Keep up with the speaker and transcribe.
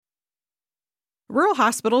Rural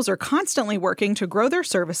hospitals are constantly working to grow their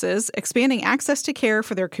services, expanding access to care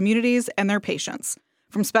for their communities and their patients.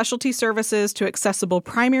 From specialty services to accessible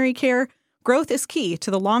primary care, growth is key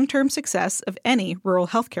to the long-term success of any rural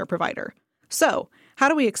healthcare provider. So, how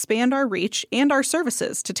do we expand our reach and our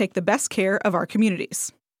services to take the best care of our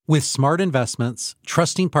communities? With smart investments,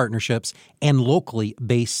 trusting partnerships, and locally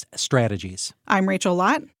based strategies. I'm Rachel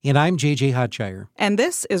Lott. And I'm JJ Hodshire. And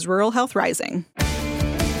this is Rural Health Rising.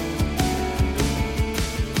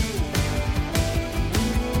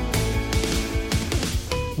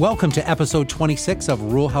 Welcome to episode 26 of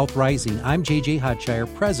Rural Health Rising. I'm JJ Hodshire,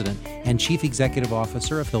 President and Chief Executive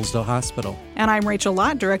Officer of Hillsdale Hospital. And I'm Rachel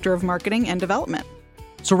Lott, Director of Marketing and Development.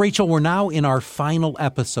 So, Rachel, we're now in our final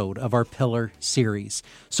episode of our Pillar series.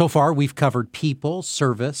 So far, we've covered people,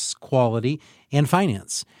 service, quality, and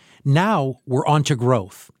finance. Now we're on to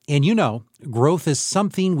growth. And you know, growth is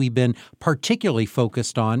something we've been particularly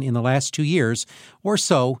focused on in the last 2 years or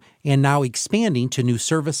so, and now expanding to new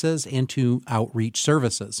services and to outreach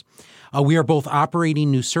services. We are both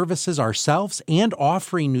operating new services ourselves and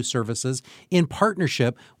offering new services in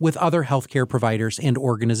partnership with other healthcare providers and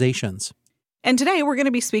organizations. And today we're going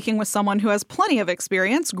to be speaking with someone who has plenty of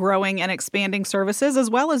experience growing and expanding services, as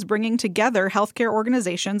well as bringing together healthcare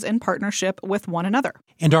organizations in partnership with one another.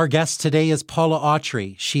 And our guest today is Paula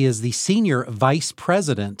Autry. She is the Senior Vice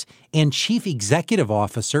President and Chief Executive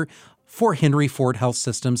Officer for Henry Ford Health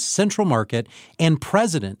System's Central Market and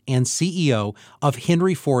President and CEO of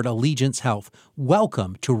Henry Ford Allegiance Health.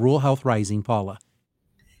 Welcome to Rural Health Rising, Paula.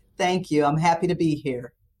 Thank you. I'm happy to be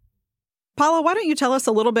here. Paula, why don't you tell us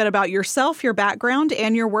a little bit about yourself, your background,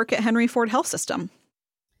 and your work at Henry Ford Health System?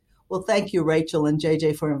 Well, thank you, Rachel and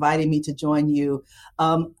JJ, for inviting me to join you.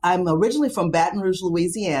 I'm originally from Baton Rouge,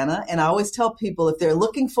 Louisiana, and I always tell people if they're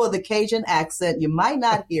looking for the Cajun accent, you might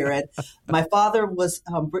not hear it. My father was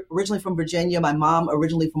originally from Virginia, my mom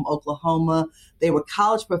originally from Oklahoma. They were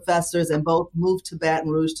college professors and both moved to Baton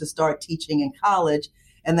Rouge to start teaching in college,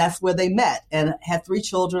 and that's where they met and had 3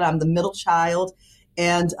 children. I'm the middle child.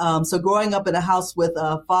 And so growing up in a house with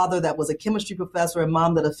a father that was a chemistry professor and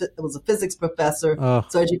mom that was a physics professor.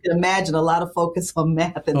 So as you can imagine, a lot of focus on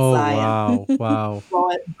math and science. Wow.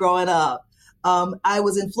 growing up. I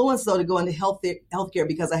was influenced, though, to go into healthcare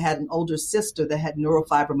because I had an older sister that had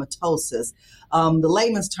neurofibromatosis. The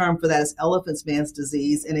layman's term for that is elephant's man's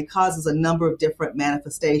disease, and it causes a number of different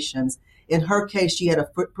manifestations. In her case, she had a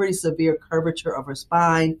pretty severe curvature of her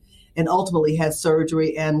spine, and ultimately had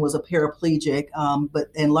surgery and was a paraplegic,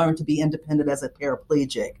 and learned to be independent as a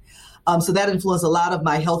paraplegic. So that influenced a lot of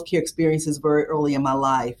my healthcare experiences very early in my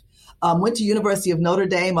life. Went to University of Notre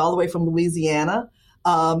Dame all the way from Louisiana.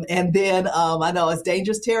 And then I know it's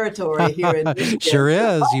dangerous territory here in Michigan. Sure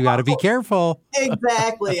is. You got to be careful.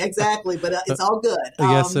 Exactly. But it's all good.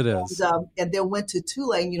 Yes, it is. And then went to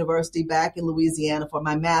Tulane University back in Louisiana for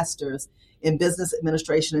my master's in business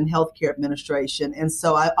administration and healthcare administration. And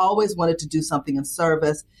so I always wanted to do something in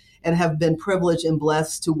service and have been privileged and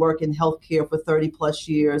blessed to work in healthcare for 30 plus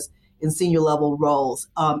years in senior level roles.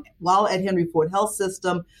 While at Henry Ford Health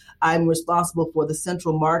System, I'm responsible for the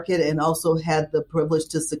Central Market and also had the privilege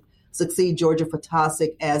to succeed Georgia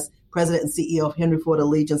Fatasic as President and CEO of Henry Ford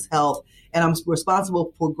Allegiance Health. And I'm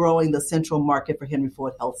responsible for growing the Central Market for Henry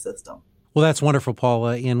Ford Health System. Well, that's wonderful,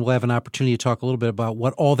 Paula, and we'll have an opportunity to talk a little bit about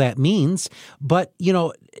what all that means. But, you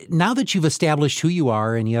know, now that you've established who you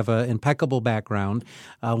are and you have an impeccable background,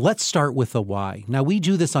 let's start with the why. Now, we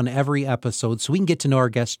do this on every episode so we can get to know our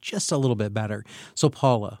guests just a little bit better. So,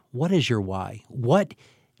 Paula, what is your why? What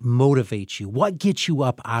motivates you? What gets you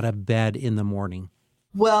up out of bed in the morning?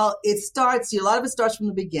 Well, a lot of it starts from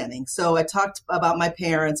the beginning. So I talked about my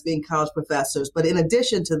parents being college professors, but in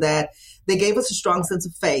addition to that, they gave us a strong sense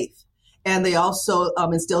of faith. And they also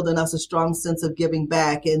instilled in us a strong sense of giving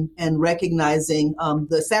back and recognizing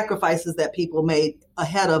the sacrifices that people made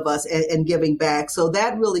ahead of us and giving back. So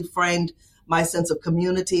that really framed my sense of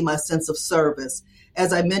community, my sense of service.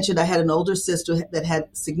 As I mentioned, I had an older sister that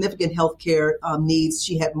had significant healthcare needs.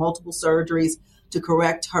 She had multiple surgeries to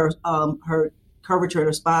correct her curvature in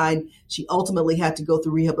her spine. She ultimately had to go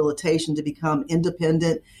through rehabilitation to become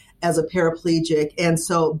independent as a paraplegic. And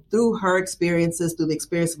so through her experiences, through the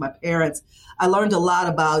experience of my parents, I learned a lot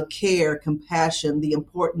about care, compassion, the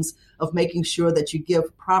importance of making sure that you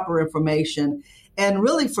give proper information. And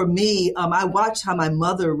really for me, I watched how my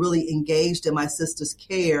mother really engaged in my sister's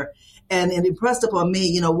care. And it impressed upon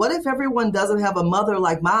me, what if everyone doesn't have a mother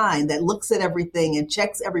like mine that looks at everything and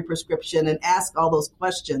checks every prescription and asks all those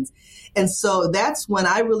questions? And so that's when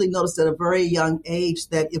I really noticed at a very young age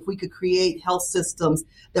that if we could create health systems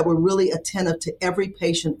that were really attentive to every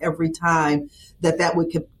patient every time, that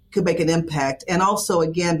would could make an impact. And also,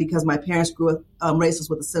 again, because my parents raised us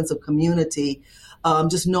with a sense of community,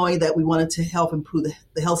 just knowing that we wanted to help improve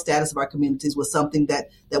the health status of our communities was something that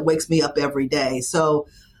wakes me up every day. So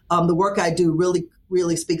the work I do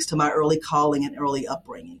really speaks to my early calling and early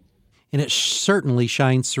upbringing. And it certainly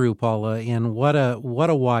shines through, Paula, and what a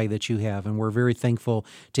why that you have. And we're very thankful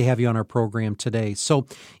to have you on our program today. So,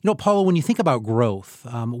 Paula, when you think about growth,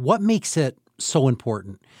 what makes it so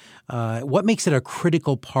important? What makes it a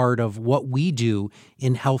critical part of what we do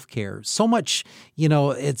in healthcare? So much,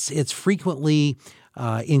 it's frequently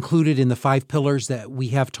included in the 5 pillars that we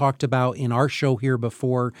have talked about in our show here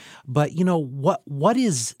before. But, what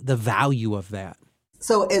is the value of that?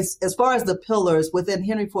 So as far as the pillars within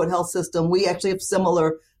Henry Ford Health System, we actually have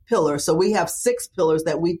similar pillars. So we have 6 pillars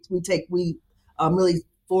that we really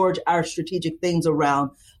forge our strategic things around.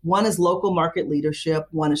 One is local market leadership.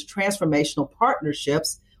 One is transformational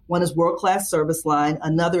partnerships. One is world-class service line.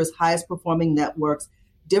 Another is highest performing networks,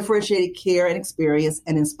 differentiated care and experience,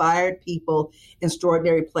 and inspired people,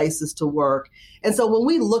 extraordinary places to work. And so when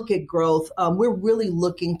we look at growth, we're really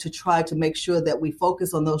looking to try to make sure that we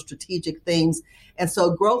focus on those strategic things. And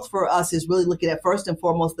so growth for us is really looking at first and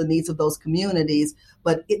foremost the needs of those communities,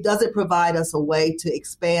 but it doesn't provide us a way to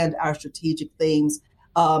expand our strategic themes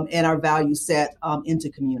and our value set into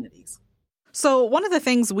communities. So one of the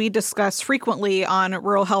things we discuss frequently on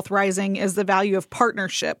Rural Health Rising is the value of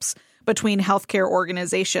partnerships between healthcare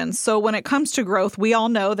organizations. So when it comes to growth, we all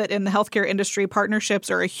know that in the healthcare industry,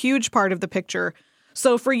 partnerships are a huge part of the picture.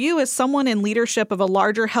 So for you, as someone in leadership of a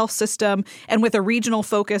larger health system and with a regional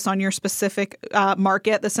focus on your specific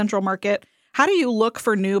market, the central market, how do you look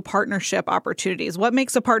for new partnership opportunities? What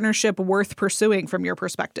makes a partnership worth pursuing from your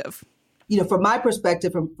perspective? From my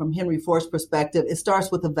perspective, from Henry Ford's perspective, it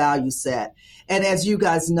starts with a value set. And as you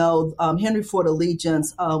guys know, Henry Ford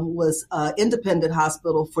Allegiance was an independent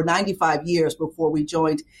hospital for 95 years before we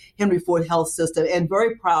joined Henry Ford Health System, and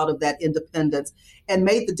very proud of that independence, and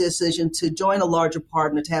made the decision to join a larger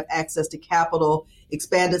partner to have access to capital,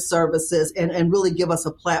 expanded services, and really give us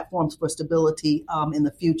a platform for stability in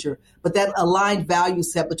the future. But that aligned value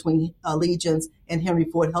set between Allegiance and Henry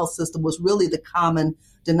Ford Health System was really the common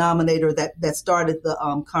denominator that started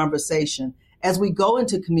the conversation. As we go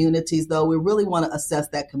into communities, though, we really want to assess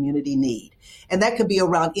that community need. And that could be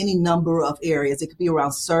around any number of areas. It could be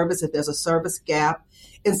around service, if there's a service gap.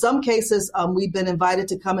 In some cases, we've been invited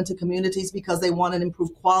to come into communities because they want an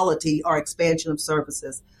improved quality or expansion of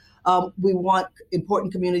services. We want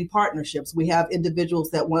important community partnerships. We have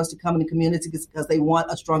individuals that want us to come into communities because they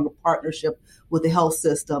want a stronger partnership with the health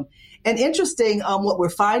system. And interesting, what we're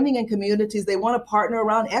finding in communities, they want to partner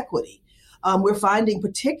around equity. We're finding,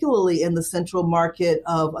 particularly in the central market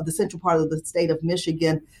of the central part of the state of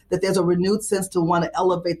Michigan, that there's a renewed sense to want to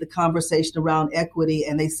elevate the conversation around equity,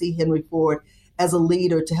 and they see Henry Ford as a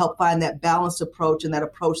leader to help find that balanced approach and that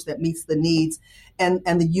approach that meets the needs and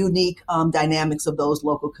the unique dynamics of those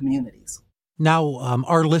local communities. Now,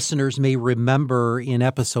 our listeners may remember in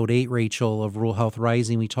episode 8, Rachel, of Rural Health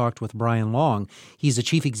Rising, we talked with Brian Long. He's the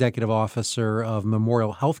Chief Executive Officer of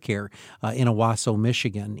Memorial Healthcare in Owasso,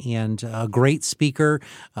 Michigan, and a great speaker,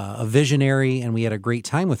 a visionary, and we had a great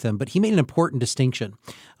time with him. But he made an important distinction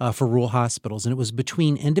for rural hospitals, and it was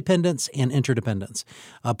between independence and interdependence,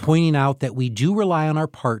 pointing out that we do rely on our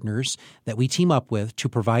partners that we team up with to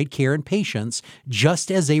provide care and patients,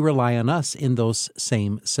 just as they rely on us in those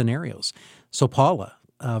same scenarios. So, Paula,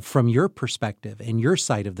 from your perspective and your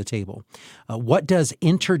side of the table, what does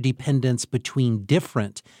interdependence between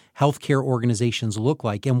different healthcare organizations look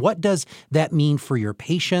like? And what does that mean for your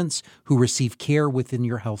patients who receive care within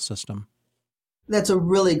your health system? That's a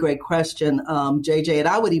really great question, JJ. And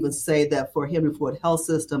I would even say that for Henry Ford Health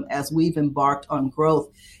System, as we've embarked on growth,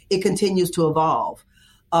 it continues to evolve.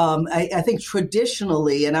 I think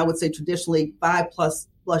traditionally, and I would say traditionally 5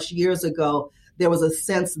 plus years ago, there was a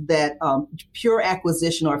sense that pure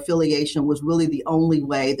acquisition or affiliation was really the only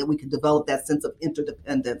way that we could develop that sense of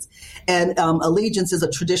interdependence. And Allegiance is a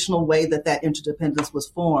traditional way that interdependence was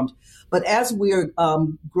formed. But as we're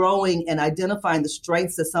growing and identifying the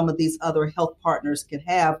strengths that some of these other health partners can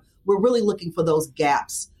have, we're really looking for those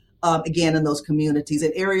gaps, again, in those communities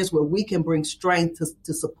and areas where we can bring strength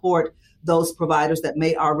to support those providers that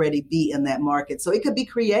may already be in that market. So it could be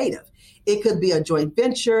creative. It could be a joint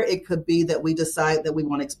venture. It could be that we decide that we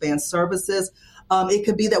want to expand services. It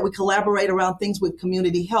could be that we collaborate around things with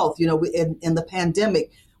community health. You know, in the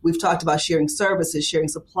pandemic, we've talked about sharing services, sharing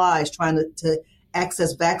supplies, trying to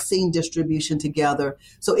access vaccine distribution together.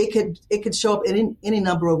 So it could show up in any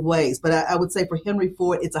number of ways. But I would say for Henry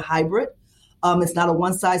Ford, it's a hybrid. It's not a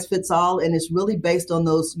one size fits all, and it's really based on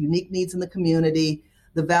those unique needs in the community,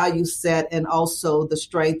 the value set, and also the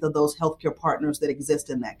strength of those healthcare partners that exist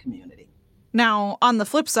in that community. Now, on the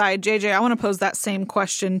flip side, JJ, I want to pose that same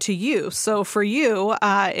question to you. So for you,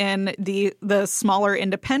 in the smaller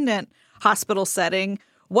independent hospital setting,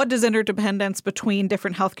 what does interdependence between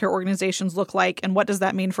different healthcare organizations look like, and what does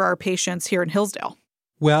that mean for our patients here in Hillsdale?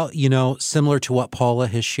 Well, similar to what Paula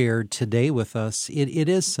has shared today with us, it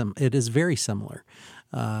is very similar.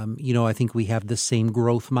 I think we have the same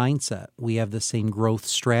growth mindset. We have the same growth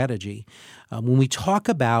strategy. When we talk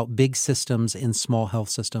about big systems and small health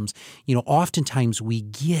systems, oftentimes we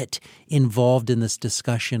get involved in this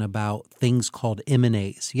discussion about things called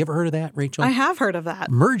M&As. You ever heard of that, Rachel? I have heard of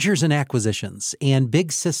that. Mergers and acquisitions, and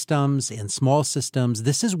big systems and small systems.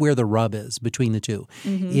 This is where the rub is between the two.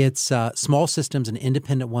 Mm-hmm. It's small systems and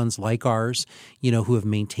independent ones like ours, who have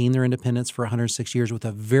maintained their independence for 106 years with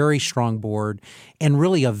a very strong board and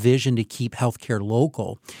really a vision to keep healthcare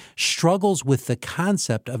local, struggles with the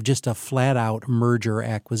concept of just a flat-out merger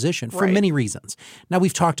acquisition for many reasons. Now,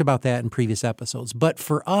 we've talked about that in previous episodes, but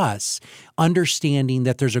for us, understanding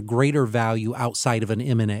that there's a greater value outside of an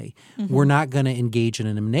M&A, we're not going to engage in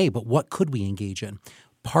an M&A, but what could we engage in?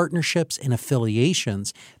 Partnerships and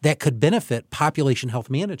affiliations that could benefit population health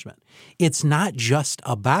management. It's not just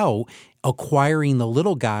about acquiring the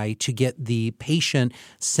little guy to get the patient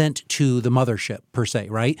sent to the mothership, per se,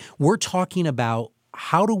 right? We're talking about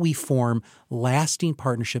how do we form lasting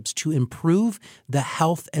partnerships to improve the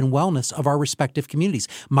health and wellness of our respective communities.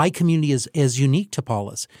 My community is unique to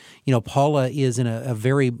Paula's. Paula is in a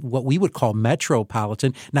very, what we would call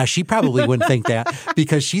metropolitan. Now, she probably wouldn't think that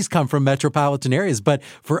because she's come from metropolitan areas. But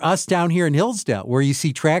for us down here in Hillsdale, where you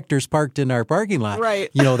see tractors parked in our parking lot,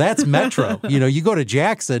 that's metro. You go to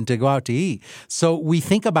Jackson to go out to eat. So we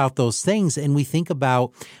think about those things, and we think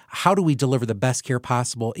about how do we deliver the best care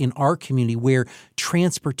possible in our community where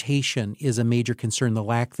transportation is a major concern, the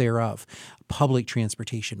lack thereof, public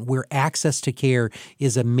transportation, where access to care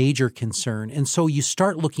is a major concern. And so you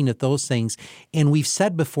start looking at those things, and we've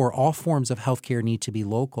said before, all forms of healthcare need to be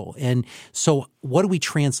local. And so what do we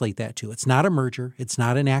translate that to? It's not a merger. It's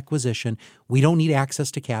not an acquisition. We don't need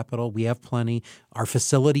access to capital. We have plenty. Our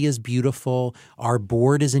facility is beautiful. Our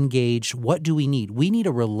board is engaged. What do we need? We need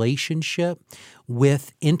a relationship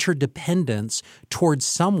with interdependence towards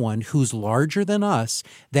someone who's larger than us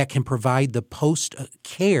that can provide the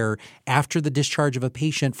post-care after the discharge of a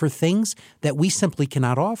patient for things that we simply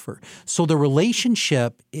cannot offer. So the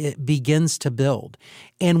relationship, it begins to build.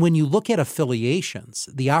 And when you look at affiliations,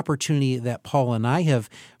 the opportunity that Paul and I have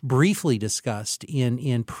briefly discussed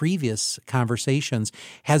in previous conversations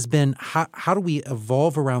has been how do we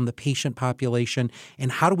evolve around the patient population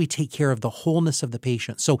and how do we take care of the wholeness of the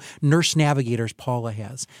patient? So nurse navigators Paula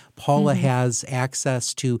has. Paula has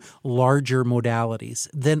access to larger modalities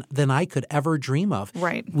than I could ever dream of.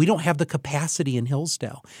 Right. We don't have the capacity in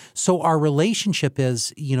Hillsdale. So our relationship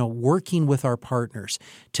is, working with our partners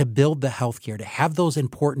to build the healthcare, to have those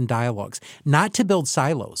important dialogues, not to build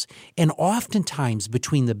silos. And oftentimes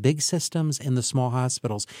between the big systems and the small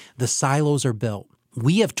hospitals, the silos are built.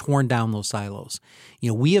 We have torn down those silos.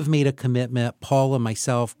 We have made a commitment, Paula,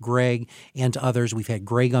 myself, Greg, and others. We've had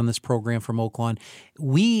Greg on this program from Oaklawn.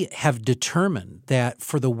 We have determined that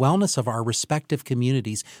for the wellness of our respective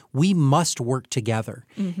communities, we must work together.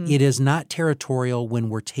 It is not territorial when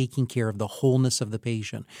we're taking care of the wholeness of the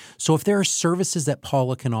patient. So if there are services that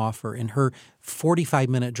Paula can offer in her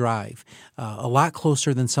 45-minute drive, a lot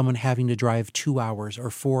closer than someone having to drive 2 hours or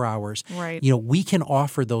 4 hours. Right. We can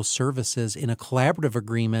offer those services in a collaborative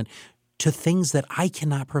agreement to things that I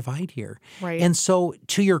cannot provide here. Right. And so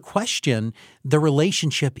to your question, the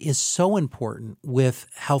relationship is so important with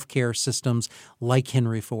healthcare systems like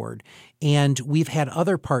Henry Ford. And we've had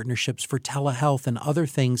other partnerships for telehealth and other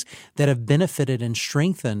things that have benefited and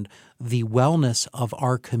strengthened the wellness of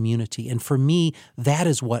our community. And for me, that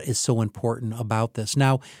is what is so important about this.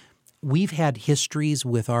 Now, we've had histories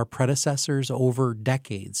with our predecessors over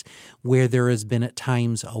decades where there has been at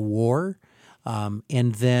times a war,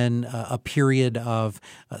 and then a period of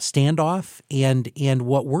standoff. And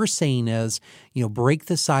what we're saying is, break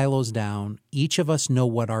the silos down. Each of us know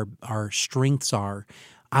what our strengths are.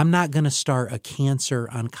 I'm not going to start a cancer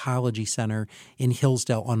oncology center in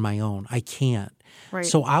Hillsdale on my own. I can't. Right.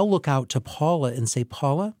 So I'll look out to Paula and say,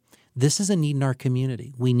 Paula, this is a need in our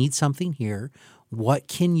community. We need something here. What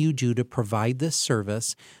can you do to provide this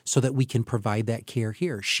service so that we can provide that care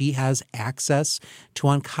here? She has access to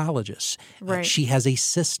oncologists. Right. She has a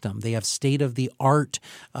system. They have state-of-the-art,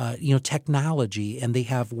 technology, and they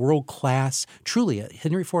have world-class, truly at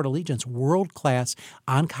Henry Ford Allegiance, world-class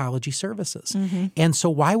oncology services. Mm-hmm. And so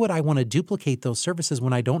why would I want to duplicate those services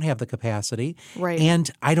when I don't have the capacity? Right.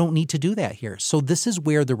 And I don't need to do that here. So this is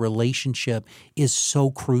where the relationship is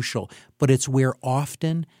so crucial, but it's where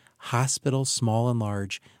often hospitals, small and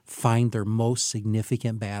large, find their most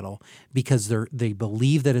significant battle because they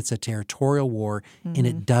believe that it's a territorial war, and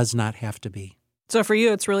it does not have to be. So for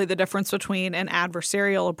you, it's really the difference between an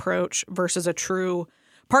adversarial approach versus a true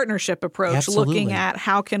partnership approach, Absolutely. looking at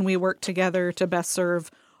how can we work together to best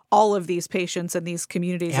serve all of these patients in these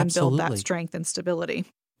communities Absolutely. and build that strength and stability.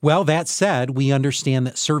 Well, that said, we understand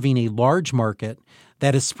that serving a large market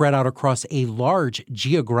that is spread out across a large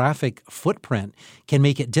geographic footprint can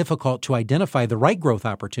make it difficult to identify the right growth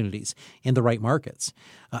opportunities in the right markets.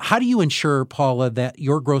 How do you ensure, Paula, that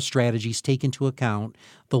your growth strategies take into account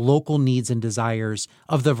the local needs and desires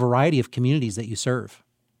of the variety of communities that you serve?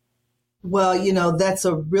 Well, that's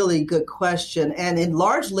a really good question. And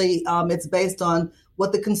largely, it's based on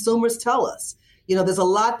what the consumers tell us. There's a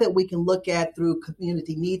lot that we can look at through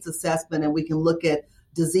community needs assessment, and we can look at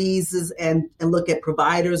diseases and look at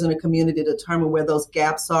providers in a community to determine where those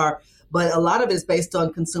gaps are. But a lot of it is based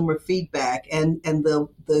on consumer feedback and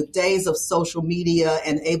the days of social media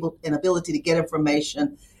and ability to get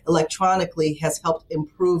information electronically has helped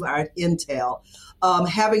improve our intel.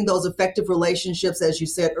 Having those effective relationships, as you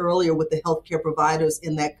said earlier, with the healthcare providers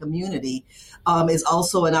in that community is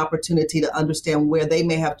also an opportunity to understand where they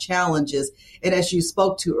may have challenges. And as you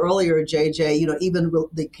spoke to earlier, JJ, even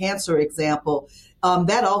the cancer example,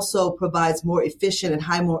 that also provides more efficient and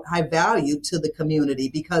high value to the community,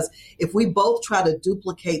 because if we both try to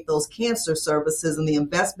duplicate those cancer services, and the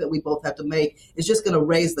investment we both have to make is just going to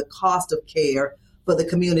raise the cost of care for the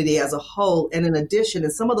community as a whole. And in addition,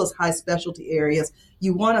 in some of those high specialty areas,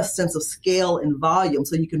 you want a sense of scale and volume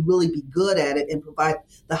so you can really be good at it and provide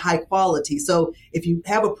the high quality. So if you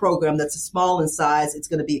have a program that's small in size, it's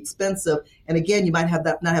going to be expensive. And again, you might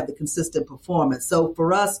not have the consistent performance. So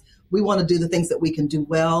for us, we want to do the things that we can do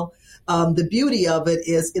well. The beauty of it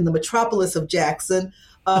is in the metropolis of Jackson,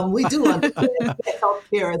 we do understand that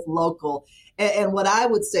healthcare is local. And what I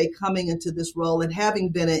would say coming into this role and having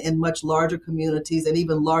been in much larger communities and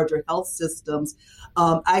even larger health systems,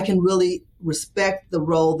 I can really respect the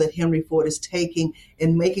role that Henry Ford is taking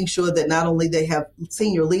in making sure that not only they have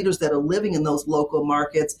senior leaders that are living in those local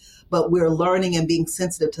markets, but we're learning and being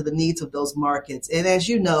sensitive to the needs of those markets. And as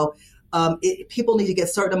you know, people need to get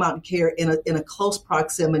a certain amount of care in a close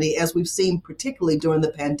proximity, as we've seen particularly during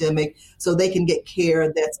the pandemic, so they can get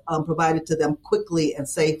care that's provided to them quickly and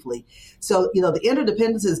safely. So, the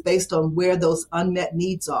interdependence is based on where those unmet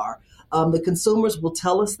needs are. The consumers will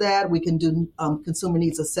tell us that. We can do consumer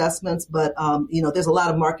needs assessments, but, there's a lot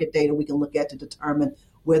of market data we can look at to determine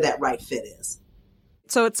where that right fit is.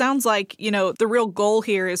 So it sounds like, the real goal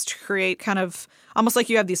here is to create kind of almost like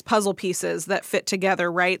you have these puzzle pieces that fit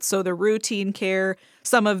together, right? So the routine care,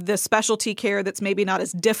 some of the specialty care that's maybe not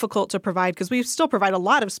as difficult to provide, because we still provide a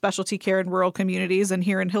lot of specialty care in rural communities and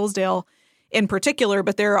here in Hillsdale in particular,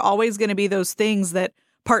 but there are always going to be those things that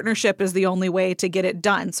partnership is the only way to get it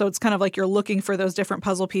done. So it's kind of like you're looking for those different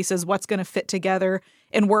puzzle pieces, what's going to fit together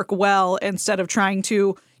and work well, instead of trying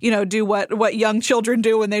to, do what young children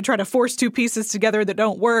do when they try to force two pieces together that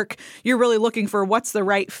don't work. You're really looking for what's the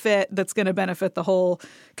right fit that's going to benefit the whole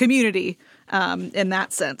community in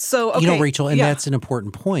that sense. So, okay. Rachel, and that's an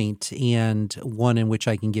important point, and one in which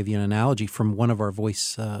I can give you an analogy from one of our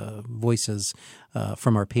voices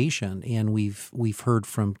from our patient, and we've heard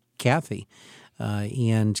from Kathy.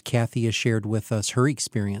 And Kathy has shared with us her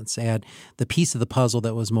experience. And the piece of the puzzle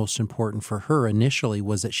that was most important for her initially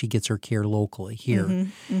was that she gets her care locally here.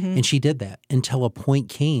 Mm-hmm, mm-hmm. And she did that until a point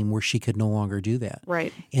came where she could no longer do that.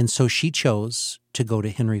 Right. And so she chose to go to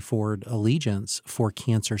Henry Ford Allegiance for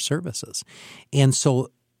cancer services. And so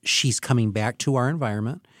she's coming back to our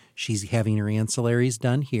environment. She's having her ancillaries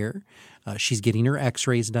done here. She's getting her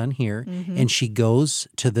x-rays done here. Mm-hmm. And she goes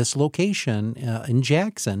to this location in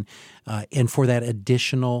Jackson and for that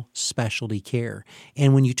additional specialty care.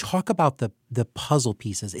 And when you talk about the puzzle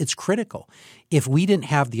pieces, it's critical. If we didn't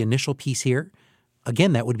have the initial piece here,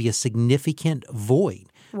 again, that would be a significant void.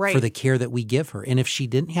 right. for the care that we give her. And if she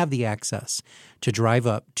didn't have the access to drive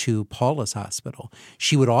up to Paula's hospital,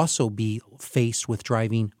 she would also be faced with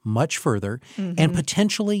driving much further and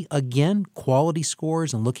potentially, again, quality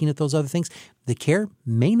scores and looking at those other things. The care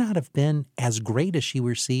may not have been as great as she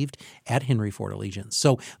received at Henry Ford Allegiance.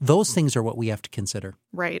 So those things are what we have to consider.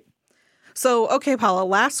 Right. So, okay, Paula,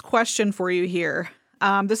 last question for you here.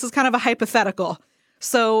 This is kind of a hypothetical.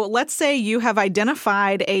 So let's say you have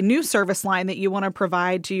identified a new service line that you want to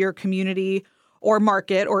provide to your community or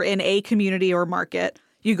market, or in a community or market.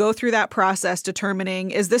 You go through that process determining,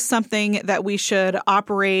 is this something that we should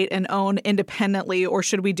operate and own independently, or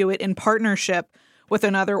should we do it in partnership with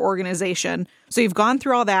another organization? So you've gone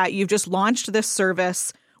through all that. You've just launched this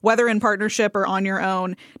service, whether in partnership or on your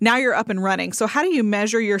own. Now you're up and running. So how do you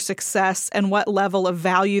measure your success and what level of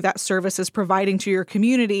value that service is providing to your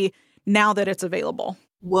community now that it's available?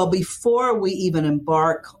 Well, before we even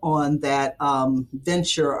embark on that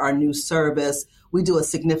venture, our new service, we do a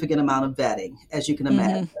significant amount of vetting, as you can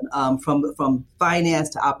imagine. From finance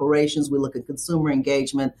to operations, we look at consumer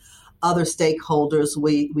engagement, other stakeholders.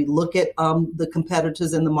 We look at the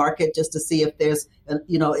competitors in the market just to see if there's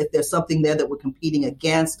something there that we're competing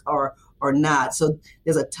against or not. So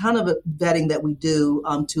there's a ton of vetting that we do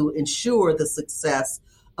to ensure the success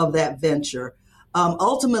of that venture.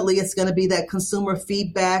 Ultimately, it's going to be that consumer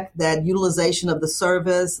feedback, that utilization of the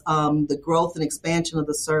service, the growth and expansion of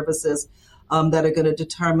the services that are going to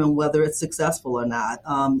determine whether it's successful or not.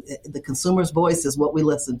 The consumer's voice is what we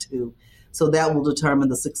listen to. So that will determine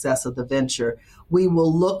the success of the venture. We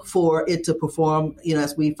will look for it to perform,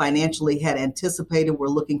 as we financially had anticipated. We're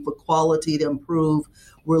looking for quality to improve.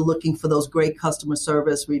 We're looking for those great customer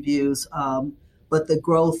service reviews. But the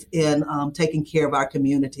growth in taking care of our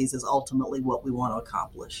communities is ultimately what we want to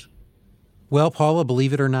accomplish. Well, Paula,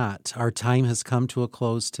 believe it or not, our time has come to a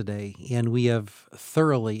close today, and we have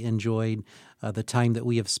thoroughly enjoyed the time that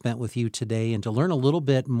we have spent with you today, and to learn a little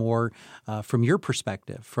bit more from your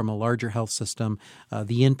perspective, from a larger health system,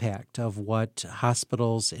 the impact of what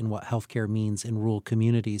hospitals and what healthcare means in rural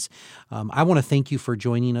communities. I want to thank you for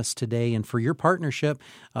joining us today and for your partnership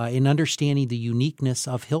in understanding the uniqueness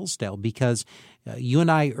of Hillsdale, because you and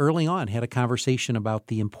I early on had a conversation about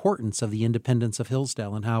the importance of the independence of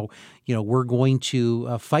Hillsdale and how, we're going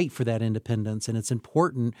to fight for that independence. And it's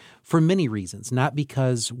important for many reasons, not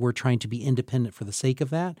because we're trying to be independent for the sake of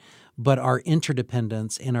that, but our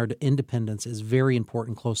interdependence and our independence is very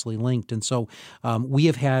important, closely linked. And so we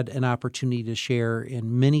have had an opportunity to share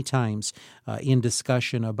in many times in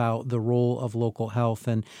discussion about the role of local health.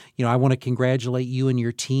 And, I want to congratulate you and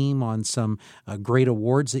your team on some great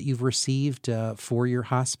awards that you've received for your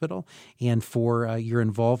hospital and for your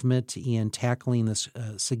involvement in tackling this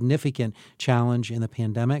significant challenge in the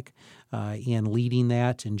pandemic. And leading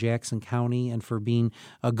that in Jackson County, and for being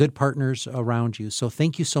good partners around you. So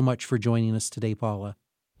thank you so much for joining us today, Paula.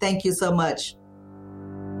 Thank you so much.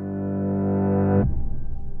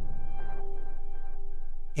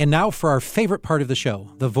 And now for our favorite part of the show,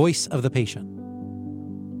 the voice of the patient.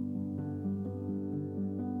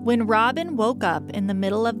 When Robin woke up in the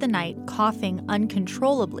middle of the night coughing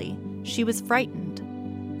uncontrollably, she was frightened.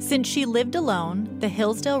 Since she lived alone, the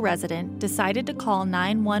Hillsdale resident decided to call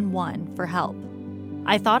 911 for help.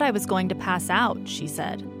 "I thought I was going to pass out," she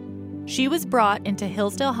said. She was brought into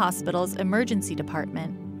Hillsdale Hospital's emergency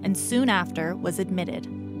department and soon after was admitted.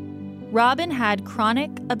 Robin had chronic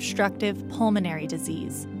obstructive pulmonary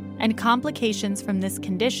disease, and complications from this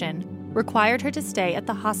condition required her to stay at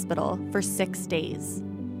the hospital for 6 days.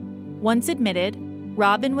 Once admitted,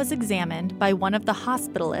 Robin was examined by one of the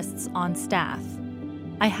hospitalists on staff.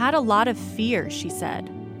 "I had a lot of fear," she said,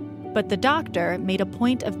 but the doctor made a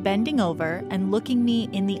point of bending over and looking me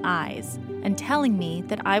in the eyes and telling me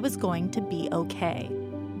that I was going to be okay.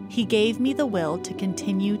 He gave me the will to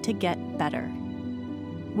continue to get better.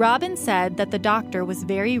 Robin said that the doctor was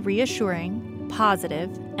very reassuring, positive,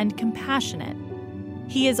 and compassionate.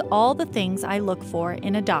 "He is all the things I look for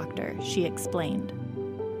in a doctor," she explained.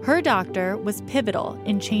 Her doctor was pivotal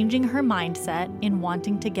in changing her mindset in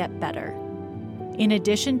wanting to get better. In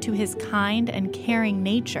addition to his kind and caring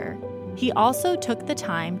nature, he also took the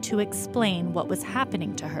time to explain what was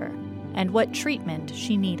happening to her and what treatment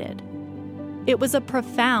she needed. It was a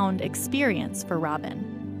profound experience for Robin.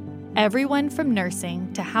 Everyone from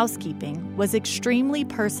nursing to housekeeping was extremely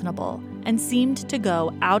personable and seemed to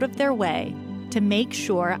go out of their way to make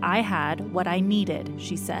sure I had what I needed,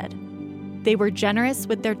 she said. They were generous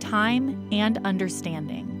with their time and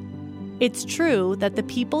understanding. "It's true that the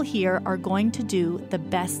people here are going to do the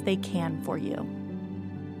best they can for you."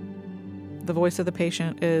 The voice of the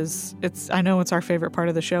patient I know it's our favorite part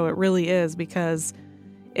of the show. It really is, because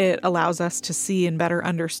It allows us to see and better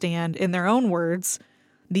understand, in their own words,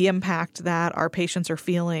 the impact that our patients are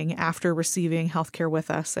feeling after receiving healthcare with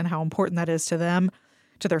us and how important that is to them,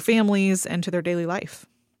 to their families, and to their daily life.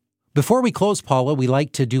 Before we close, Paula, we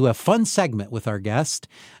like to do a fun segment with our guest.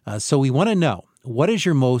 So we want to know, what is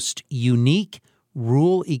your most unique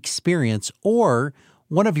rural experience or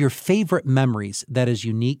one of your favorite memories that is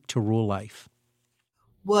unique to rural life?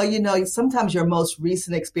 Well, sometimes your most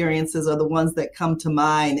recent experiences are the ones that come to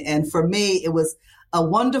mind. And for me, it was a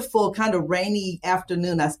wonderful kind of rainy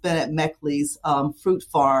afternoon I spent at Meckley's fruit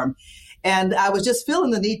farm. And I was just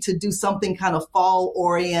feeling the need to do something kind of fall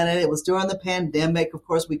oriented. It was during the pandemic. Of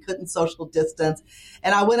course, we couldn't social distance.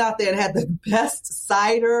 And I went out there and had the best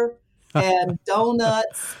cider and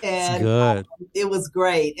donuts. And good. It was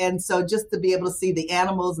great. And so just to be able to see the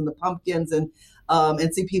animals and the pumpkins and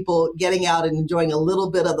see people getting out and enjoying a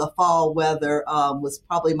little bit of the fall weather was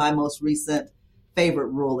probably my most recent favorite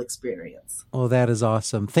rural experience. Oh, that is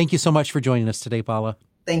awesome. Thank you so much for joining us today, Paula.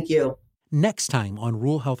 Thank you. Next time on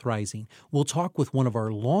Rural Health Rising, we'll talk with one of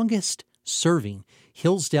our longest serving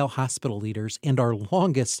Hillsdale Hospital leaders and our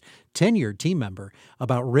longest tenured team member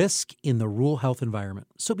about risk in the rural health environment.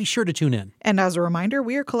 So be sure to tune in. And as a reminder,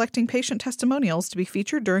 we are collecting patient testimonials to be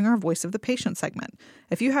featured during our Voice of the Patient segment.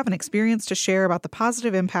 If you have an experience to share about the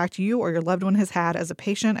positive impact you or your loved one has had as a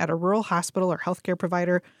patient at a rural hospital or healthcare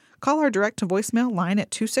provider, call our direct-to-voicemail line at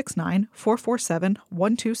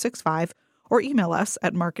 269-447-1265 or email us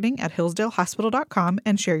at marketing@hillsdalehospital.com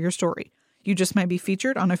and share your story. You just might be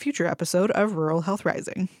featured on a future episode of Rural Health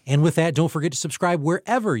Rising. And with that, don't forget to subscribe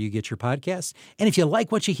wherever you get your podcasts. And if you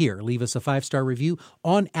like what you hear, leave us a 5-star review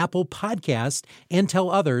on Apple Podcasts and tell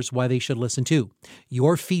others why they should listen too.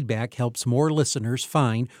 Your feedback helps more listeners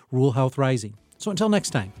find Rural Health Rising. So until next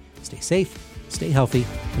time, stay safe, stay healthy,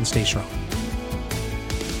 and stay strong.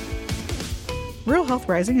 Rural Health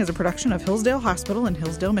Rising is a production of Hillsdale Hospital in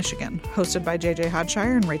Hillsdale, Michigan, hosted by J.J.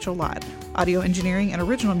 Hodshire and Rachel Ladd. Audio engineering and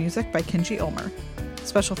original music by Kenji Ulmer.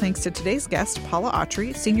 Special thanks to today's guest, Paula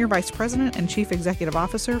Autry, Senior Vice President and Chief Executive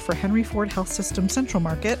Officer for Henry Ford Health System Central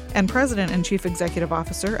Market and President and Chief Executive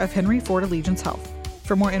Officer of Henry Ford Allegiance Health.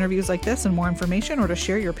 For more interviews like this and more information or to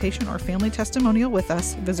share your patient or family testimonial with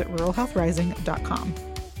us, visit ruralhealthrising.com.